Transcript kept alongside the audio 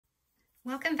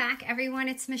Welcome back, everyone.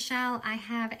 It's Michelle. I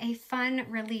have a fun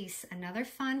release, another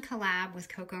fun collab with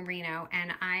Cocoandreno,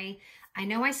 and I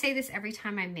know I say this every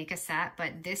time I make a set,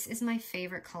 but this is my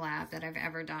favorite collab that I've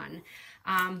ever done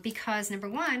because number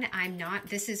one,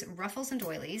 this is Ruffles and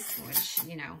Doilies, which,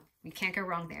 you know, you can't go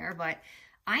wrong there, but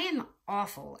I am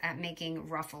awful at making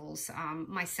ruffles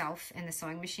myself in the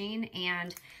sewing machine,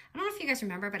 and I don't know if you guys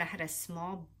remember, but I had a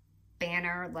small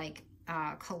banner like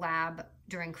collab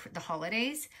during the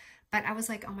holidays. But I was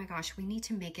like, oh my gosh, we need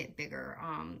to make it bigger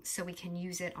so we can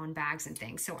use it on bags and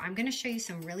things. So I'm gonna show you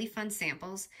some really fun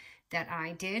samples that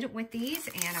I did with these,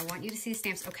 and I want you to see the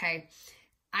stamps. Okay,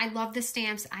 I love the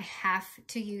stamps. I have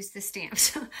to use the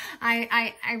stamps.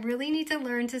 I really need to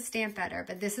learn to stamp better,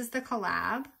 but this is the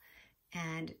collab,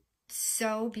 and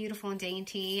so beautiful and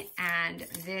dainty, and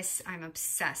this, I'm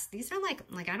obsessed. These are like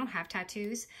I don't have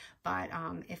tattoos, but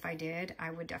if I did, I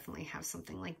would definitely have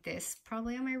something like this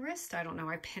probably on my wrist. I don't know,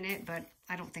 I pin it, but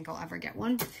I don't think I'll ever get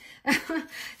one.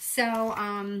 So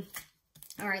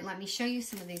all right, let me show you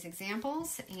some of these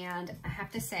examples, and I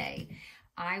have to say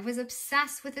I was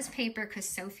obsessed with this paper because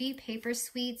Sophie Paper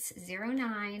Sweets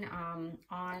 09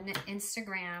 on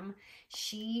Instagram,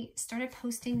 she started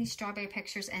posting these strawberry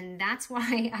pictures, and that's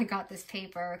why I got this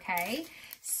paper, okay?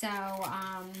 So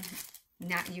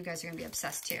now you guys are gonna be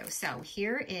obsessed too. So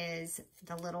here is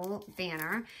the little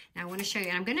banner. Now I wanna show you,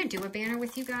 and I'm gonna do a banner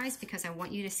with you guys because I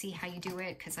want you to see how you do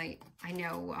it, because I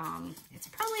know it's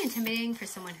probably intimidating for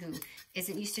someone who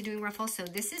isn't used to doing ruffles. So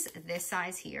this is this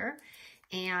size here.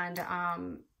 And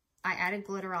I added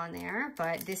glitter on there,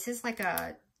 but this is like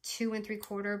a 2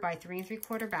 3/4 by 3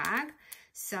 3/4 bag.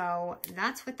 So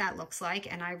that's what that looks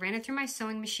like. And I ran it through my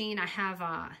sewing machine. I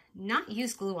have not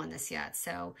used glue on this yet.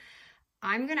 So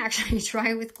I'm gonna actually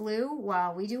try it with glue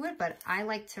while we do it, but I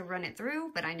like to run it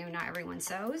through, but I know not everyone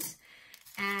sews.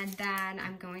 And then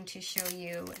I'm going to show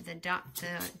you the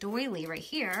doily right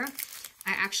here.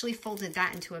 I actually folded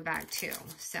that into a bag too.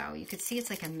 So you could see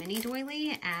it's like a mini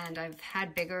doily, and I've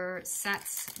had bigger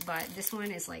sets, but this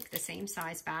one is like the same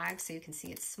size bag. So you can see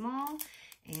it's small,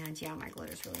 and yeah, my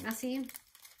glitter is really messy.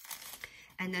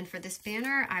 And then for this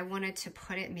banner, I wanted to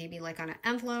put it maybe like on an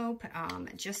envelope,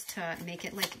 just to make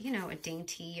it like, you know, a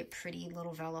dainty, pretty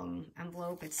little vellum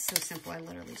envelope. It's so simple. I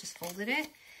literally just folded it,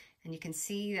 and you can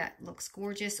see that looks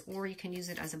gorgeous, or you can use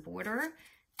it as a border.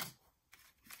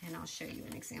 And I'll show you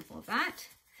an example of that.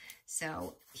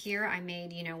 So here I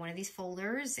made, you know, one of these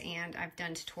folders, and I've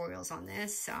done tutorials on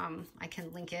this. I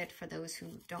can link it for those who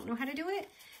don't know how to do it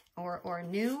or are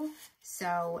new.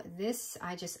 So this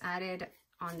I just added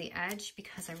on the edge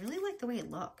because I really like the way it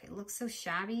looks. It looks so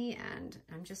shabby, and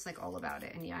I'm just like all about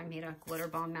it. And yeah, I made a glitter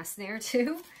bomb mess there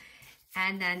too.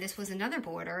 And then this was another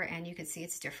border, and you can see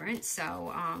it's different.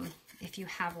 So if you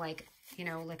have like, you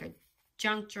know, like a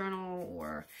junk journal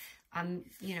or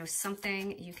you know,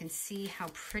 something, you can see how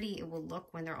pretty it will look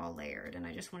when they're all layered. And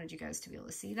I just wanted you guys to be able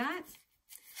to see that.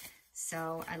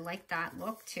 So I like that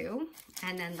look too.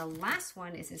 And then the last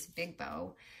one is this big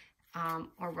bow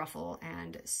or ruffle,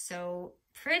 and so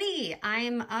pretty.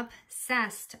 I'm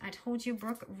obsessed. I told you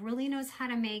Brooke really knows how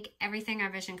to make everything I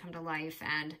vision come to life,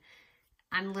 and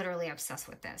I'm literally obsessed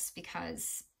with this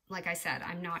because, like I said,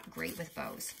 I'm not great with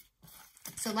bows.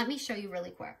 So let me show you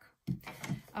really quick.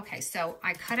 Okay, so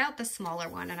I cut out the smaller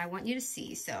one, and I want you to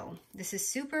see. So this is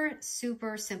super,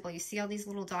 super simple. You see all these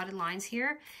little dotted lines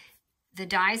here? The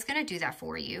die is going to do that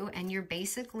for you, and you're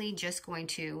basically just going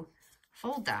to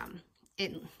fold them.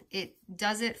 It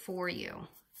does it for you.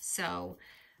 So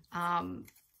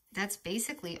that's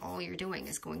basically all you're doing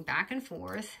is going back and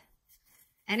forth.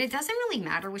 And it doesn't really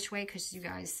matter which way, because you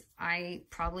guys, I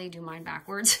probably do mine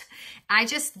backwards. I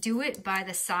just do it by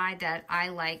the side that I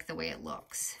like the way it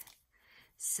looks.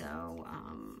 So,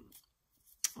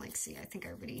 like, see, I think I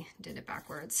already did it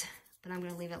backwards, but I'm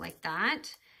going to leave it like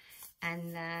that.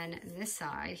 And then this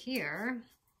side here,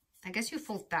 I guess you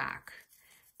fold back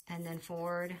and then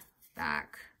forward,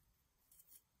 back,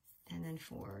 and then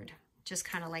forward. Just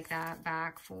kind of like that,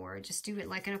 back, forward. Just do it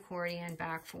like an accordion,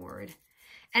 back, forward.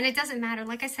 And it doesn't matter.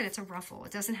 Like I said, it's a ruffle.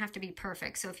 It doesn't have to be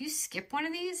perfect. So if you skip one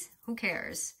of these, who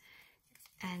cares?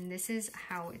 And this is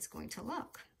how it's going to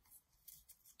look.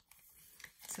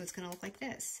 So it's going to look like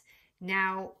this.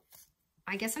 Now,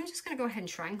 I guess I'm just going to go ahead and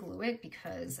try and glue it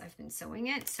because I've been sewing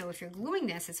it. So if you're gluing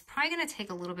this, it's probably going to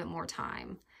take a little bit more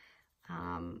time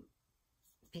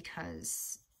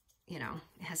because, you know,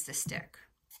 it has to stick.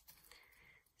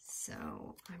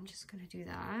 So I'm just going to do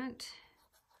that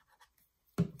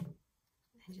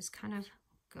and just kind of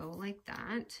go like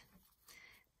that.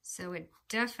 So it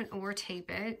definitely, or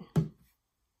tape it.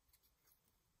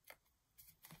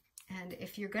 And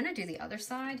if you're gonna do the other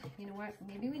side, you know what?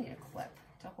 Maybe we need a clip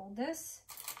to hold this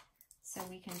so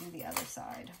we can do the other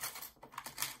side.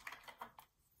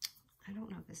 I don't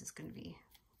know if this is gonna be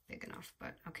big enough,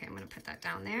 but okay, I'm gonna put that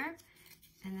down there.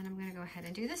 And then I'm gonna go ahead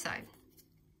and do this side.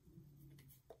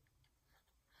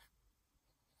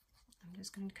 I'm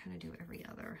just gonna kind of do every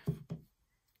other.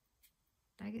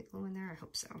 Did I get glue in there? I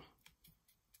hope so.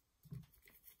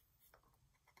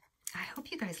 I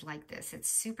hope you guys like this. It's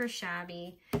super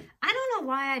shabby. I don't know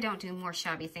why I don't do more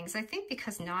shabby things. I think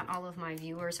because not all of my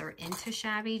viewers are into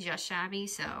shabby, just shabby.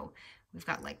 So we've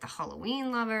got like the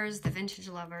Halloween lovers, the vintage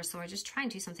lovers. So I just try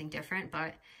and do something different.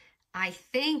 But I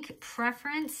think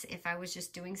preference, if I was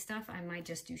just doing stuff, I might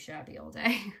just do shabby all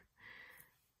day.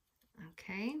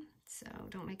 Okay, so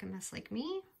don't make a mess like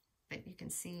me. But you can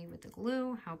see with the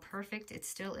glue how perfect it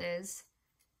still is.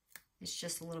 It's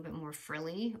just a little bit more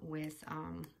frilly with, I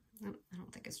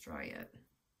don't think it's dry yet.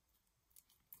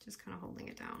 Just kind of holding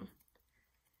it down.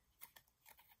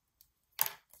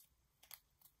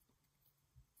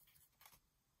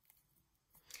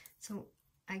 So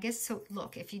I guess, so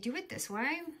look, if you do it this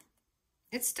way,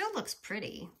 it still looks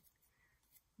pretty.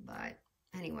 But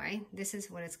anyway, this is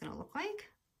what it's gonna look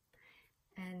like.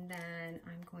 And then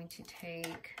I'm going to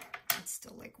take, it's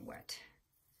still like wet,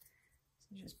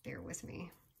 so just bear with me.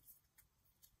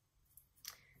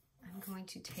 I'm going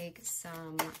to take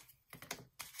some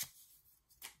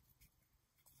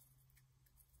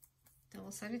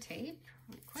double-sided tape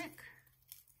really quick.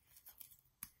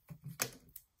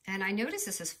 And I notice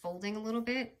this is folding a little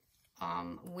bit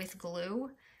with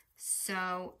glue.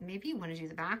 So maybe you want to do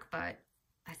the back, but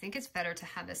I think it's better to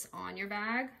have this on your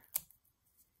bag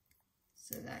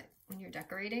so that when you're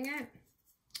decorating it,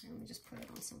 let me just put it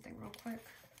on something real quick.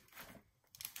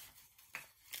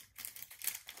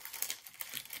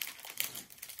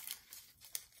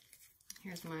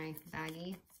 Here's my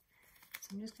baggie. So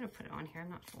I'm just gonna put it on here. I'm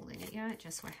not folding it yet,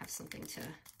 just so I have something to,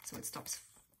 so it stops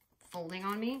folding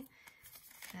on me.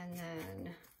 And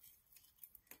then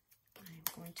I'm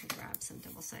going to grab some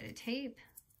double-sided tape.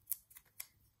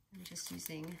 I'm just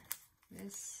using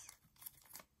this.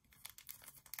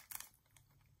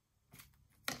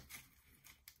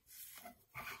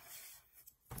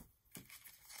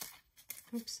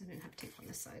 Oops, I didn't have tape on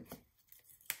this side.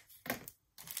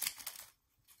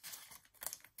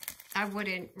 I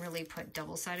wouldn't really put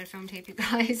double-sided foam tape, you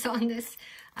guys, on this.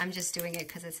 I'm just doing it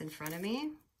because it's in front of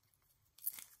me.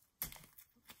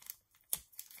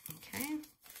 Okay.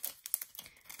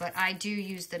 But I do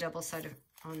use the double-sided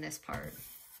on this part.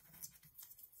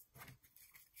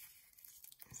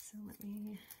 So let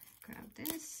me grab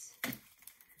this.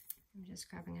 I'm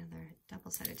just grabbing another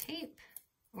double-sided tape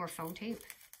or foam tape.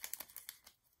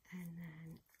 And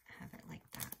then have it like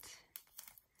that.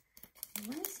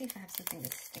 Let me see if I have something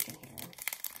that's sticking here.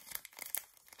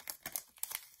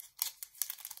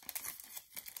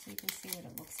 So you can see what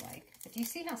it looks like. But do you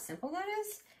see how simple that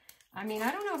is? I mean,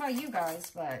 I don't know about you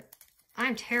guys, but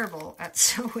I'm terrible at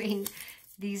sewing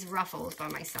these ruffles by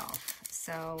myself.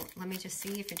 So let me just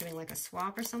see if you're doing like a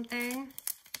swap or something.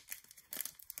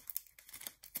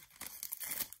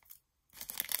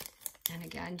 And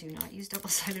again, do not use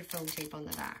double-sided foam tape on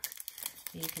the back.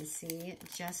 You can see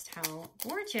just how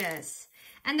gorgeous.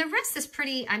 And the rest is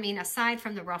pretty, I mean, aside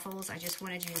from the ruffles, I just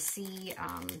wanted you to see,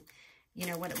 you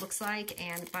know, what it looks like.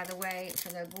 And by the way, for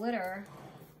the glitter,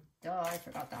 duh, I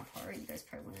forgot that part. You guys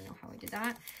probably want to know how I did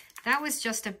that. That was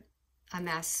just a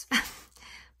mess.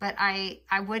 But I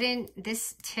wouldn't,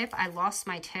 this tip, I lost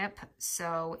my tip,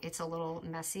 so it's a little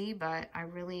messy, but I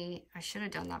should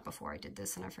have done that before I did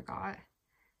this and I forgot.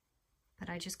 But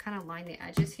I just kind of lined the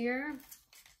edges here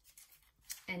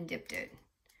and dipped it,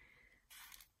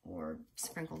 or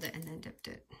sprinkled it and then dipped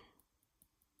it.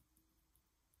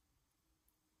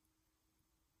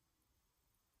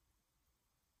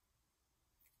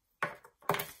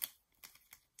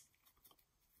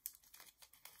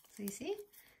 So you see,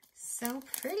 so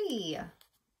pretty.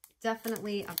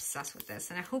 Definitely obsessed with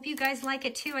this, and I hope you guys like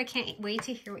it too. I can't wait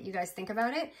to hear what you guys think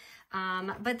about it.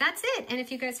 But that's it. And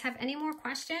if you guys have any more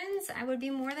questions, I would be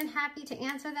more than happy to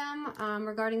answer them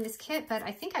regarding this kit. But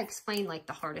I think I explained like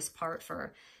the hardest part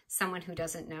for someone who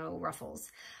doesn't know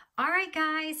ruffles. All right,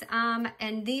 guys.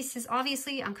 And this is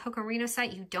obviously on Cocoandreno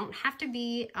site. You don't have to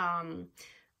be,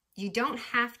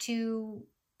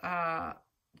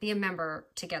 be a member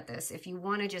to get this. If you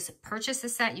want to just purchase the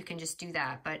set, you can just do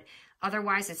that. But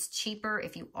otherwise, it's cheaper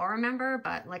if you are a member.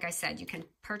 But like I said, you can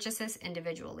purchase this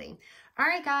individually. All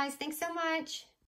right, guys. Thanks so much.